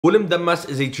Mudammas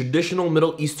is a traditional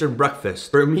Middle Eastern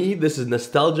breakfast. For me, this is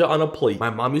nostalgia on a plate.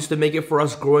 My mom used to make it for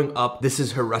us growing up. This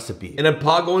is her recipe. In a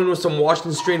pot, going with some washed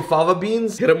and strained fava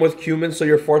beans. Hit them with cumin so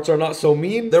your farts are not so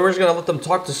mean. Then we're just gonna let them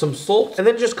talk to some salt. And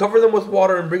then just cover them with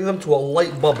water and bring them to a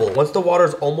light bubble. Once the water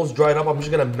is almost dried up, I'm just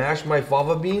gonna mash my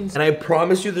fava beans. And I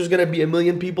promise you there's gonna be a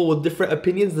million people with different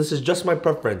opinions. This is just my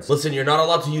preference. Listen, you're not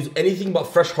allowed to use anything but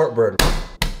fresh heartburn.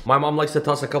 My mom likes to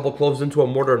toss a couple cloves into a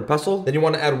mortar and pestle. Then you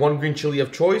want to add 1 green chili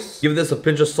of choice. Give this a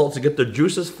pinch of salt to get the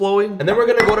juices flowing. And then we're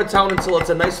going to go to town until it's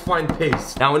a nice fine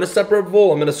paste. Now in a separate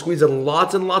bowl, I'm going to squeeze in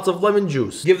lots and lots of lemon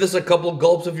juice. Give this a couple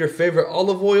gulps of your favorite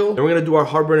olive oil. Then we're going to do our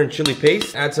heartburn and chili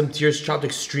paste. Add some tears chopped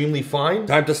extremely fine.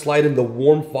 Time to slide in the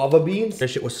warm fava beans.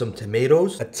 Finish it with some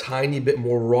tomatoes. A tiny bit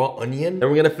more raw onion. Then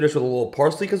we're going to finish with a little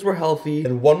parsley because we're healthy.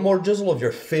 And 1 more drizzle of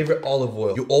your favorite olive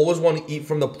oil. You always want to eat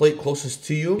from the plate closest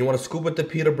to you. You want to scoop with the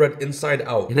pita bread inside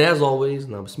out. And as always,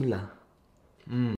 now bismillah.